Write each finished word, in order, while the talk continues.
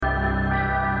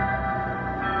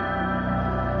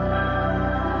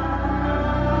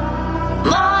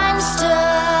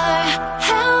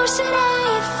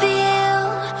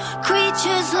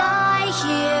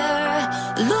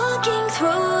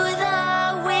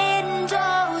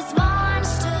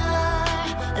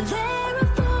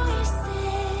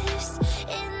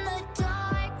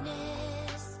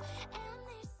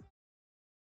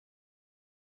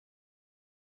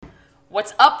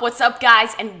What's up,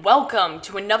 guys, and welcome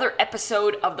to another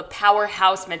episode of the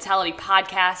Powerhouse Mentality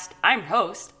Podcast. I'm your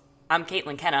host. I'm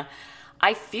Caitlin Kenna.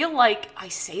 I feel like I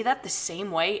say that the same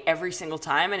way every single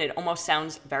time, and it almost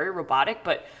sounds very robotic,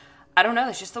 but I don't know.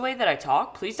 That's just the way that I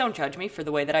talk. Please don't judge me for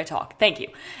the way that I talk. Thank you.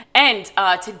 And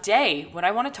today, what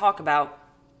I want to talk about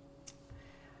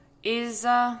is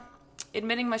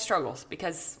admitting my struggles,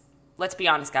 because let's be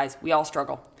honest, guys, we all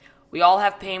struggle. We all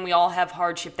have pain, we all have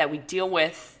hardship that we deal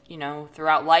with,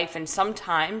 throughout life, and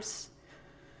sometimes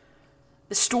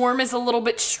the storm is a little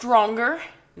bit stronger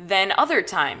than other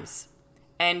times.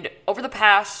 And over the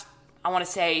past, I want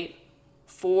to say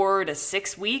 4 to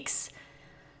 6 weeks,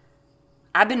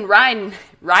 I've been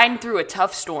riding through a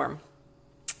tough storm.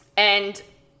 And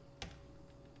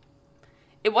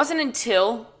it wasn't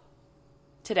until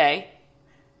today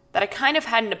that I kind of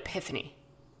had an epiphany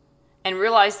and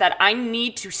realized that I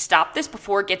need to stop this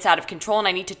before it gets out of control, and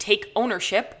I need to take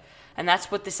ownership. And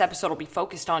that's what this episode will be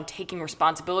focused on, taking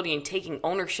responsibility and taking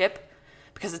ownership,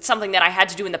 because it's something that I had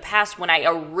to do in the past when I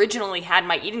originally had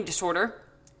my eating disorder,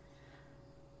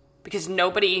 because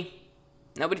nobody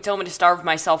told me to starve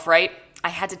myself, right? I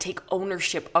had to take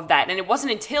ownership of that. And it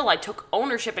wasn't until I took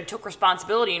ownership and took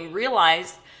responsibility and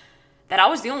realized that I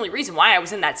was the only reason why I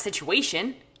was in that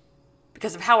situation,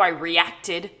 because of how I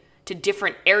reacted to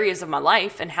different areas of my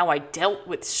life and how I dealt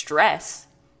with stress.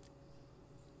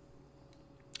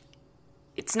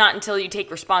 It's not until you take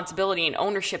responsibility and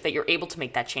ownership that you're able to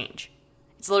make that change.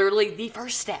 It's literally the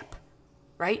first step,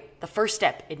 right? The first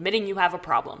step, admitting you have a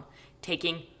problem,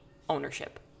 taking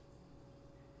ownership.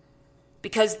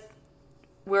 Because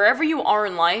wherever you are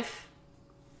in life,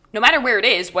 no matter where it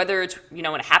is, whether it's, in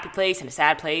a happy place, in a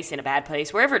sad place, in a bad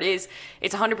place, wherever it is,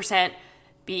 it's 100%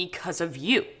 because of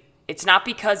you. It's not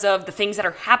because of the things that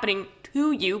are happening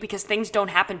to you, because things don't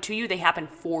happen to you, they happen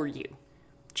for you.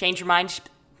 Change your mind,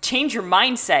 change your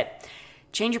mindset,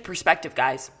 change your perspective,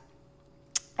 guys.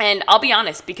 And I'll be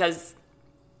honest, because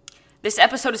this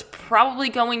episode is probably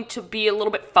going to be a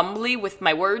little bit fumbly with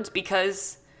my words,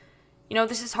 because,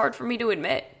 this is hard for me to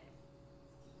admit.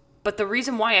 But the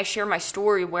reason why I share my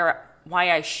story,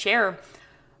 why I share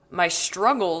my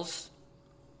struggles,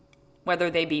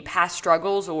 whether they be past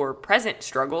struggles or present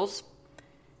struggles,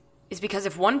 is because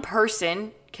if one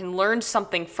person can learn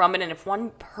something from it, and if one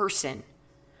person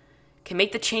can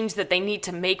make the change that they need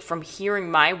to make from hearing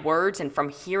my words and from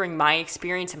hearing my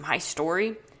experience and my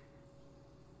story,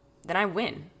 then I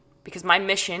win. Because my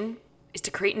mission is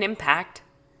to create an impact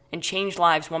and change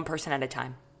lives one person at a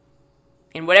time,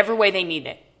 in whatever way they need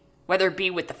it. Whether it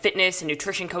be with the fitness and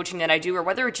nutrition coaching that I do, or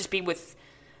whether it just be with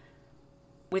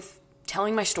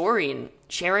telling my story and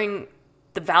sharing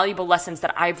the valuable lessons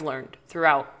that I've learned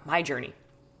throughout my journey.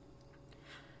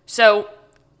 So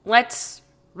let's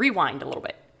rewind a little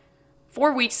bit. About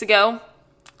 4 weeks ago,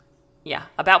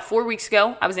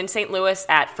 I was in St. Louis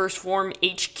at First Form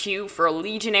HQ for a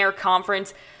Legionnaire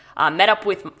conference. Met up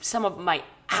with some of my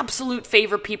absolute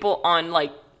favorite people on,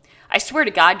 I swear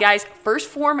to God, guys, First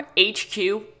Form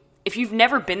HQ, if you've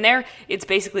never been there, it's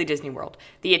basically Disney World.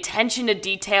 The attention to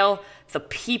detail, the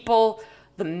people,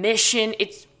 the mission,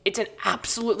 it's an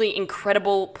absolutely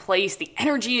incredible place. The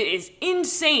energy is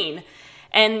insane.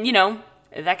 And,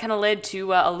 that kind of led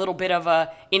to a little bit of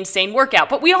a insane workout.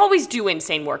 But we always do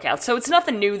insane workouts, so it's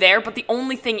nothing new there. But the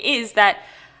only thing is that,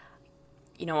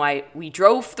 we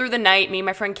drove through the night. Me and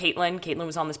my friend Caitlin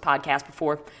was on this podcast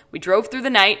before. We drove through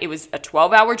the night. It was a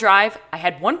 12-hour drive. I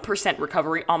had 1%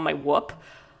 recovery on my Whoop.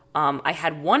 I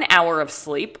had 1 hour of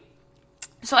sleep.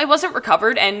 So I wasn't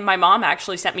recovered, and my mom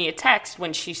actually sent me a text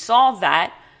when she saw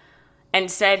that and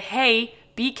said, hey,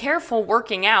 be careful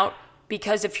working out,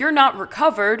 because if you're not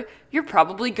recovered, you're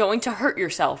probably going to hurt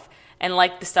yourself. And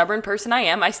like the stubborn person I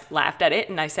am, I laughed at it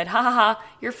and I said, ha ha ha,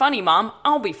 you're funny, Mom,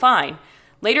 I'll be fine.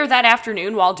 Later that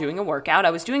afternoon, while doing a workout,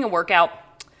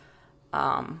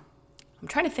 I'm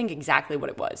trying to think exactly what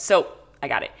it was. So I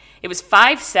got it. It was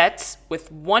 5 sets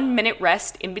with 1 minute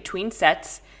rest in between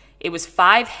sets. It was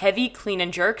 5 heavy clean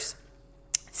and jerks,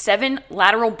 7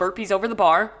 lateral burpees over the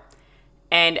bar,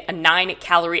 and a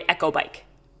 9-calorie echo bike.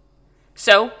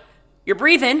 So you're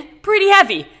breathing pretty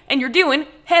heavy, and you're doing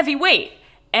heavy weight.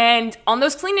 And on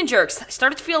those clean and jerks, I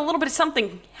started to feel a little bit of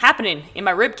something happening in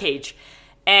my rib cage.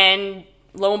 And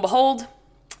lo and behold,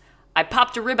 I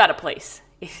popped a rib out of place.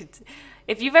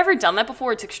 If you've ever done that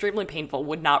before, it's extremely painful.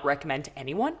 Would not recommend to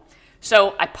anyone.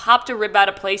 So I popped a rib out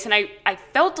of place, and I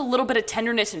felt a little bit of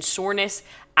tenderness and soreness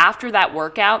after that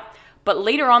workout. But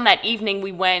later on that evening,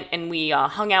 we went and we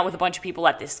hung out with a bunch of people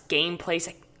at this game place.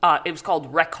 It was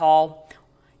called Rec Hall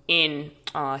in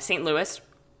St. Louis.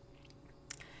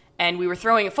 and we were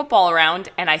throwing a football around,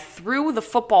 and I threw the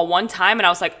football one time, and I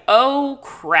was like, oh,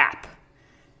 crap.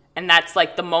 And that's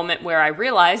like the moment where I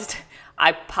realized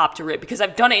I popped a rib, because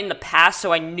I've done it in the past,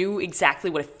 so I knew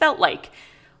exactly what it felt like.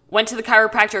 Went to the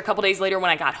chiropractor a couple days later when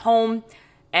I got home,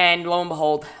 and lo and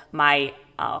behold, my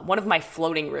one of my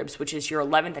floating ribs, which is your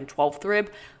 11th and 12th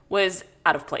rib, was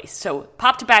out of place. So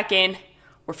popped it back in.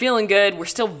 We're feeling good. We're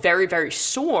still very, very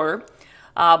sore,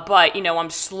 but I'm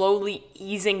slowly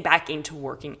easing back into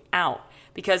working out,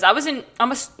 because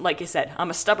like I said, I'm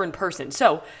a stubborn person.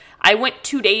 So I went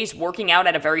 2 days working out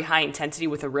at a very high intensity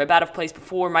with a rib out of place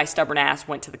before my stubborn ass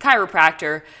went to the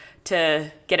chiropractor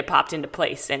to get it popped into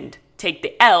place and take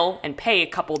the L and pay a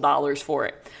couple dollars for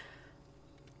it.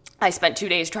 I spent 2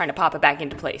 days trying to pop it back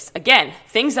into place. Again,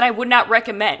 things that I would not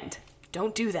recommend.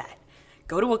 Don't do that.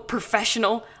 Go to a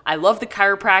professional. I love the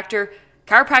chiropractor.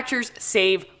 Chiropractors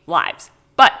save lives.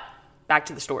 But back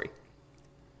to the story.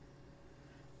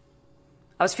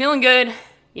 I was feeling good.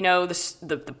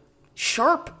 The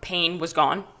sharp pain was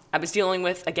gone. I was dealing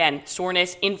with, again,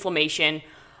 soreness, inflammation.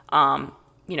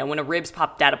 When a rib's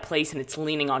popped out of place and it's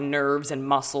leaning on nerves and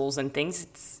muscles and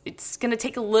things, it's going to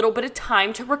take a little bit of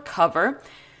time to recover.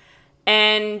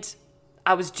 And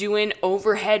I was doing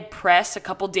overhead press a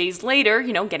couple days later,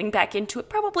 getting back into it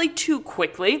probably too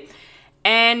quickly.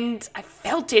 And I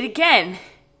felt it again.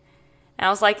 And I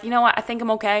was like, you know what? I think I'm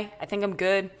okay. I think I'm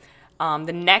good.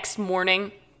 The next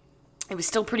morning, it was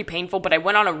still pretty painful, but I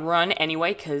went on a run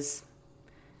anyway because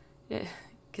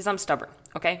I'm stubborn,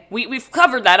 okay? We've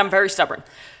covered that. I'm very stubborn.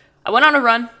 I went on a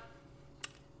run,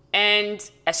 and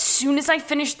as soon as I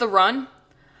finished the run,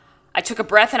 I took a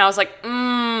breath, and I was like,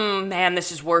 man,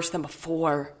 this is worse than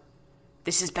before.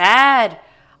 This is bad.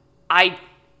 I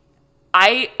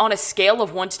on a scale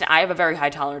of 1 to 10, I have a very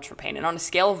high tolerance for pain, and on a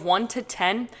scale of 1 to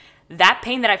 10, that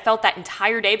pain that I felt that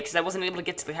entire day, because I wasn't able to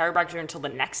get to the chiropractor until the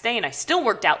next day, and I still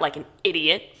worked out like an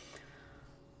idiot,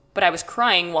 but I was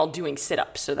crying while doing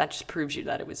sit-ups, so that just proves you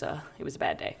that it was a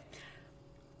bad day.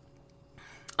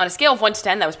 On a scale of 1 to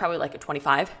 10, that was probably like a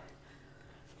 25.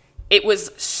 It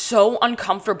was so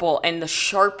uncomfortable, and the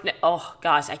sharpness, oh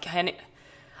gosh,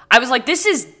 I was like, this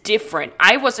is different.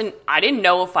 I didn't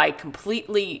know if I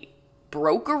completely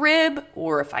broke a rib,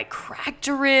 or if I cracked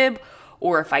a rib,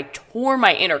 or if I tore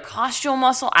my intercostal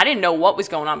muscle. I didn't know what was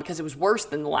going on, because it was worse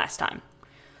than the last time.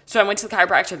 So I went to the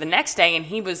chiropractor the next day, and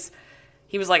he was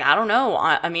like, I don't know.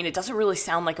 I mean, it doesn't really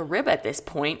sound like a rib at this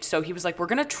point. So he was like, we're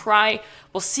going to try.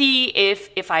 We'll see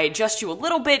if I adjust you a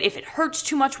little bit. If it hurts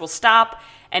too much, we'll stop,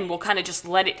 and we'll kind of just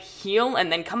let it heal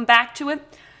and then come back to it.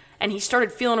 And he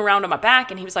started feeling around on my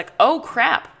back, and he was like, oh,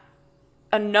 crap.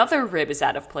 Another rib is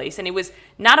out of place. And it was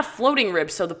not a floating rib,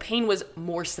 so the pain was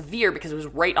more severe because it was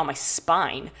right on my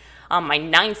spine. My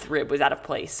 9th rib was out of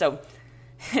place. So,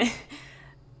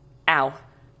 ow.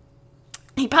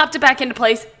 He popped it back into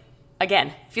place.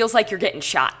 Again, feels like you're getting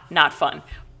shot. Not fun.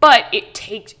 But it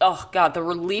takes, oh God, the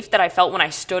relief that I felt when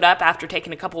I stood up after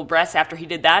taking a couple of breaths after he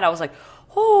did that, I was like,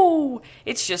 oh,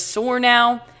 it's just sore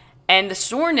now. And the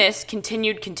soreness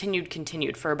continued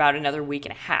for about another week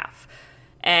and a half.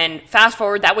 And fast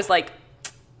forward, that was like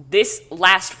this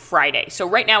last Friday. So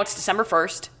right now it's December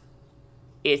 1st.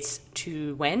 It's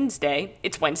Wednesday,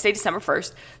 December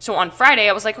 1st. So on Friday,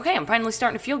 I was like, okay, I'm finally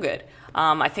starting to feel good.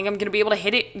 I think I'm going to be able to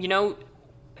hit it,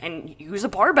 and use a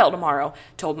barbell tomorrow.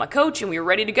 Told my coach, and we were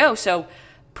ready to go. So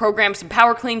programmed some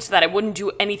power cleans so that I wouldn't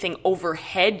do anything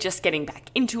overhead, just getting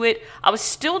back into it. I was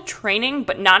still training,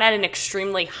 but not at an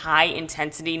extremely high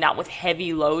intensity, not with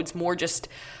heavy loads, more just,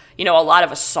 a lot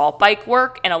of assault bike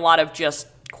work and a lot of just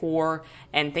core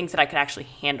and things that I could actually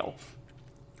handle.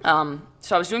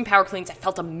 So I was doing power cleans. I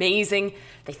felt amazing.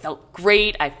 They felt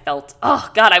great. I felt, oh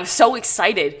God, I was so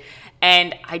excited.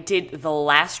 And I did the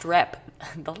last rep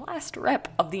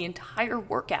of the entire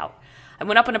workout. I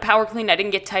went up in a power clean. I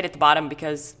didn't get tight at the bottom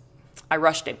because I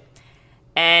rushed it.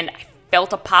 And I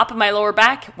felt a pop in my lower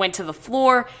back, went to the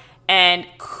floor, and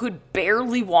could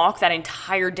barely walk that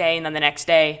entire day. And then the next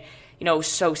day,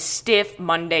 so stiff.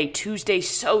 Monday, Tuesday,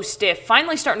 so stiff.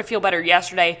 Finally starting to feel better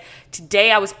yesterday.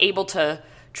 Today I was able to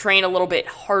train a little bit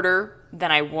harder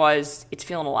than I was. It's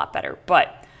feeling a lot better.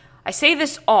 But I say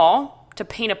this all to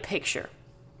paint a picture.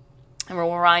 And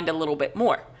we'll rewind a little bit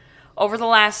more. Over the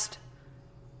last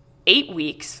 8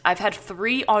 weeks, I've had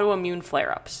 3 autoimmune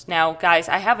flare-ups. Now, guys,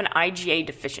 I have an IgA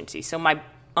deficiency, so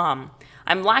I'm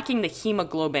lacking the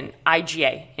hemoglobin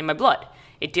IgA in my blood.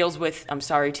 It deals with, I'm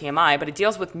sorry, TMI, but it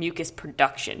deals with mucus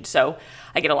production. So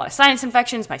I get a lot of sinus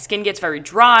infections, my skin gets very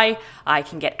dry, I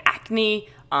can get acne,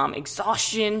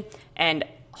 exhaustion, and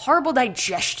horrible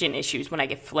digestion issues when I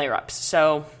get flare-ups.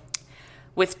 So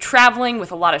With traveling,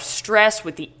 with a lot of stress,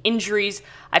 with the injuries,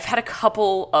 I've had a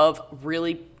couple of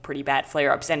really pretty bad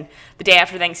flare-ups. And the day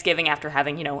after Thanksgiving, after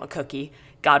having, a cookie,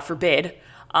 God forbid,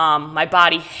 my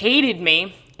body hated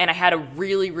me, and I had a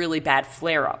really, really bad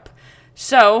flare-up.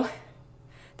 So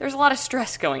there's a lot of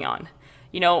stress going on.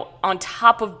 On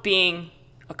top of being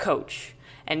a coach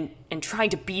and trying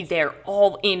to be there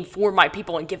all in for my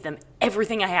people and give them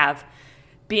everything I have,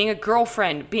 being a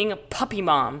girlfriend, being a puppy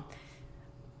mom,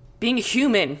 being a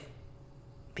human,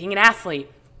 being an athlete,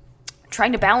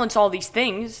 trying to balance all these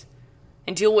things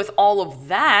and deal with all of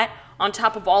that on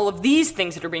top of all of these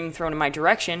things that are being thrown in my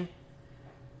direction,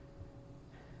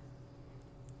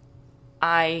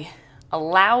 I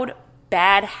allowed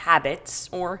bad habits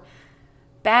or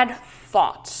bad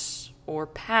thoughts or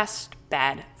past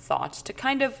bad thoughts to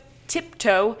kind of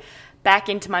tiptoe back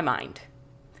into my mind.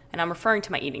 And I'm referring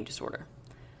to my eating disorder.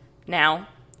 Now,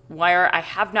 where I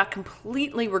have not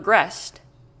completely regressed,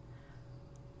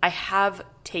 I have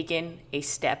taken a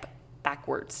step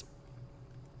backwards.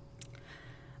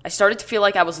 I started to feel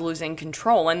like I was losing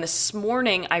control, and this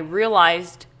morning I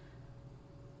realized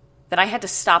that I had to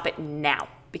stop it now.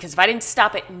 Because if I didn't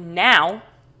stop it now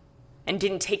and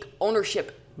didn't take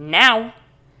ownership now,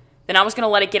 then I was going to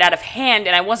let it get out of hand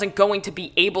and I wasn't going to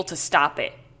be able to stop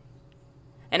it.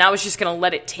 And I was just going to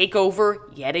let it take over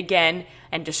yet again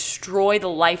and destroy the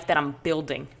life that I'm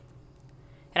building.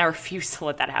 And I refuse to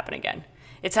let that happen again.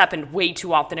 It's happened way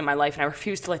too often in my life, and I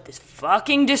refuse to let this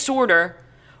fucking disorder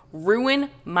ruin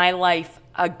my life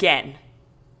again.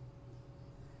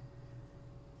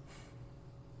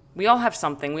 We all have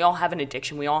something. We all have an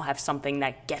addiction. We all have something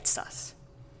that gets us.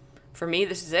 For me,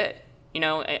 this is it.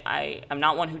 I'm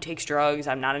not one who takes drugs.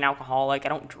 I'm not an alcoholic. I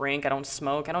don't drink. I don't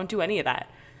smoke. I don't do any of that.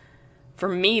 For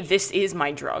me, this is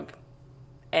my drug.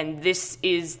 And this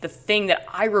is the thing that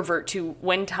I revert to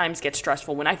when times get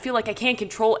stressful. When I feel like I can't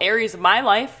control areas of my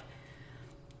life,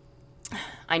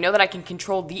 I know that I can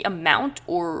control the amount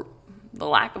or the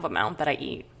lack of amount that I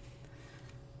eat.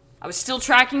 I was still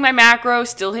tracking my macros,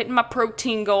 still hitting my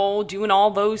protein goal, doing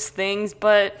all those things,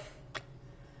 but,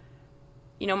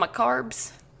 my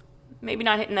carbs, maybe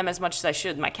not hitting them as much as I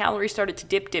should. My calories started to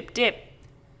dip.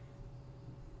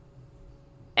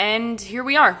 And here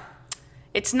we are.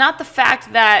 It's not the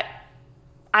fact that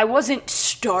I wasn't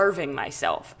starving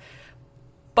myself,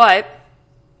 but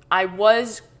I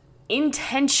was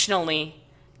intentionally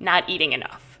not eating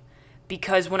enough.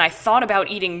 Because when I thought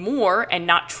about eating more and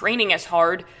not training as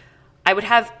hard, I would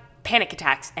have panic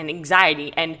attacks and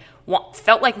anxiety and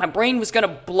felt like my brain was going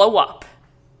to blow up.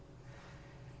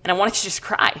 And I wanted to just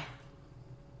cry.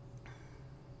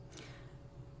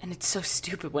 And it's so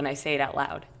stupid when I say it out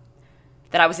loud.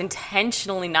 That I was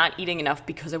intentionally not eating enough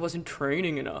because I wasn't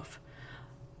training enough.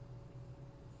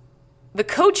 The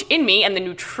coach in me and the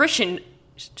nutrition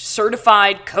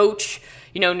certified coach,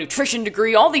 nutrition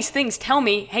degree, all these things tell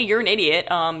me, hey, you're an idiot.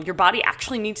 Your body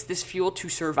actually needs this fuel to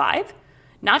survive,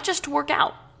 not just to work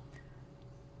out.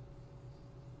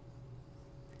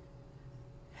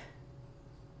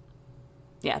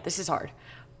 Yeah, this is hard.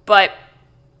 But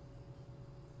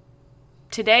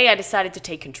today I decided to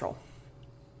take control.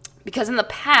 Because in the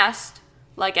past,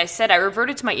 like I said, I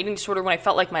reverted to my eating disorder when I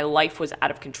felt like my life was out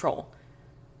of control.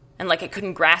 And like I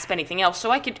couldn't grasp anything else,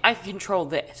 so I could control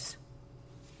this.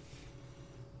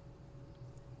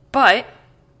 But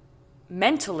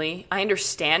mentally, I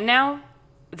understand now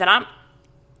that I'm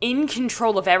in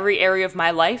control of every area of my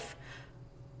life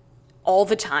all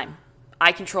the time.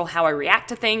 I control how I react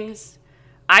to things.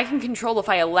 I can control if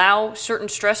I allow certain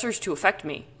stressors to affect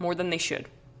me more than they should.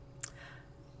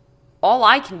 All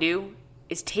I can do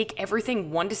is take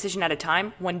everything one decision at a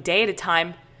time, one day at a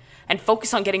time, and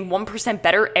focus on getting 1%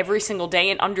 better every single day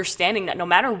and understanding that no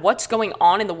matter what's going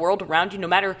on in the world around you, no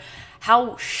matter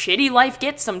how shitty life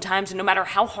gets sometimes, and no matter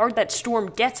how hard that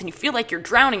storm gets and you feel like you're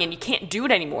drowning and you can't do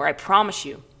it anymore, I promise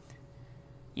you,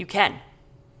 you can.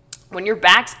 When your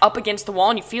back's up against the wall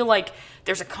and you feel like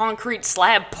there's a concrete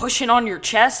slab pushing on your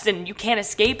chest and you can't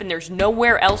escape and there's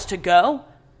nowhere else to go,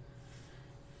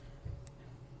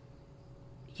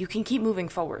 you can keep moving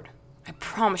forward. I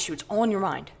promise you, it's all in your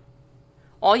mind.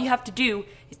 All you have to do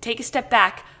is take a step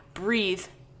back, breathe,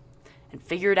 and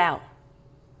figure it out.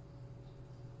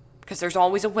 Because there's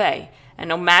always a way. And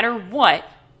no matter what,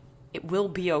 it will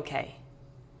be okay.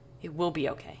 It will be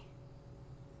okay.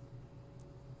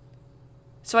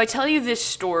 So I tell you this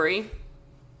story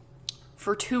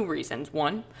for two reasons.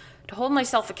 One, to hold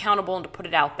myself accountable and to put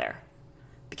it out there.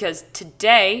 Because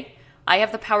today, I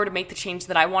have the power to make the change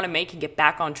that I want to make and get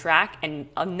back on track and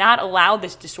not allow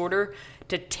this disorder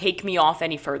to take me off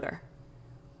any further.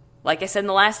 Like I said in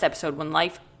the last episode, when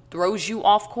life throws you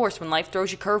off course, when life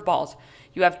throws you curveballs,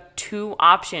 you have two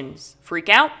options. Freak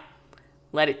out,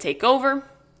 let it take over,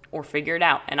 or figure it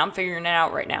out. And I'm figuring it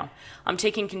out right now. I'm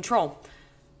taking control.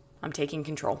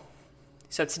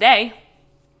 So today,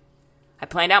 I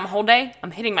planned out my whole day.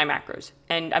 I'm hitting my macros.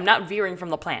 And I'm not veering from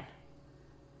the plan.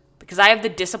 Because I have the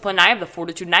discipline, I have the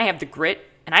fortitude, and I have the grit,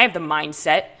 and I have the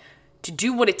mindset to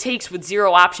do what it takes with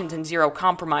zero options and zero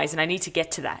compromise. And I need to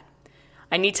get to that.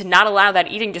 I need to not allow that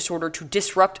eating disorder to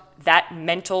disrupt that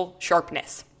mental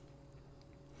sharpness.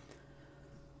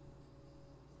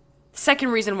 The second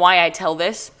reason why I tell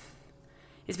this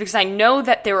is because I know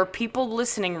that there are people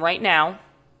listening right now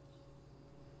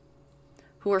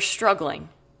who are struggling,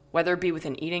 whether it be with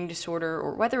an eating disorder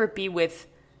or whether it be with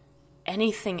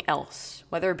anything else,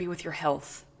 whether it be with your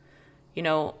health. You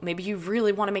know, maybe you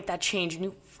really want to make that change and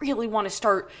you really want to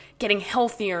start getting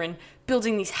healthier and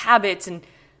building these habits and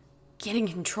getting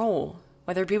control,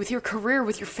 whether it be with your career,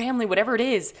 with your family, whatever it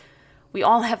is. We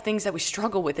all have things that we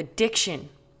struggle with, addiction.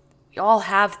 We all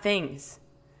have things.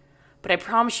 But I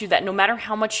promise you that no matter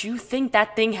how much you think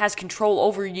that thing has control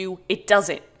over you, it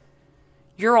doesn't.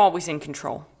 You're always in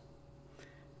control.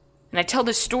 And I tell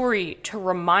this story to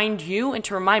remind you and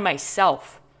to remind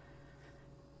myself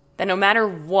that no matter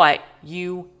what,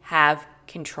 you have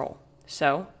control.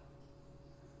 So,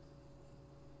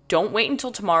 don't wait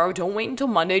until tomorrow. Don't wait until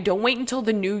Monday. Don't wait until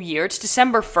the new year. It's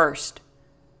December 1st.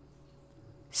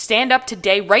 Stand up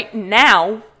today, right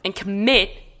now, and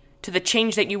commit to the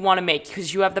change that you want to make,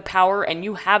 because you have the power and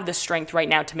you have the strength right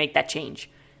now to make that change.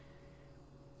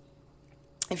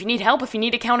 If you need help, if you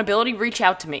need accountability, reach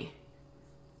out to me.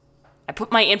 I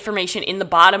put my information in the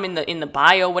bottom, in the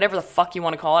bio, whatever the fuck you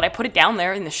want to call it. I put it down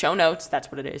there in the show notes.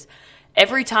 That's what it is.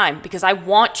 Every time, because I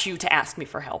want you to ask me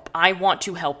for help. I want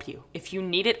to help you. If you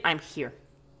need it, I'm here.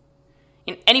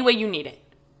 In any way you need it.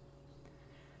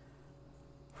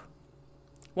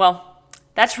 Well,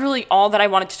 that's really all that I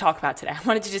wanted to talk about today. I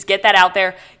wanted to just get that out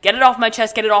there, get it off my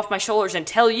chest, get it off my shoulders, and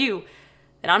tell you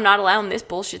that I'm not allowing this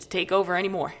bullshit to take over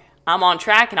anymore. I'm on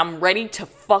track and I'm ready to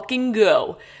fucking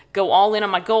go. Go all in on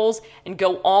my goals and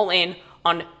go all in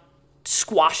on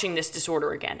squashing this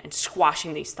disorder again and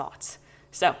squashing these thoughts.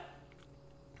 So,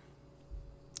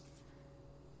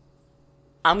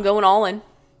 I'm going all in,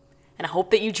 and I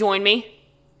hope that you join me.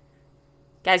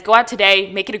 Guys, go out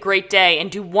today, make it a great day,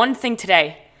 and do one thing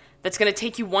today that's going to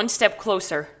take you one step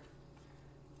closer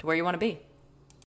to where you want to be.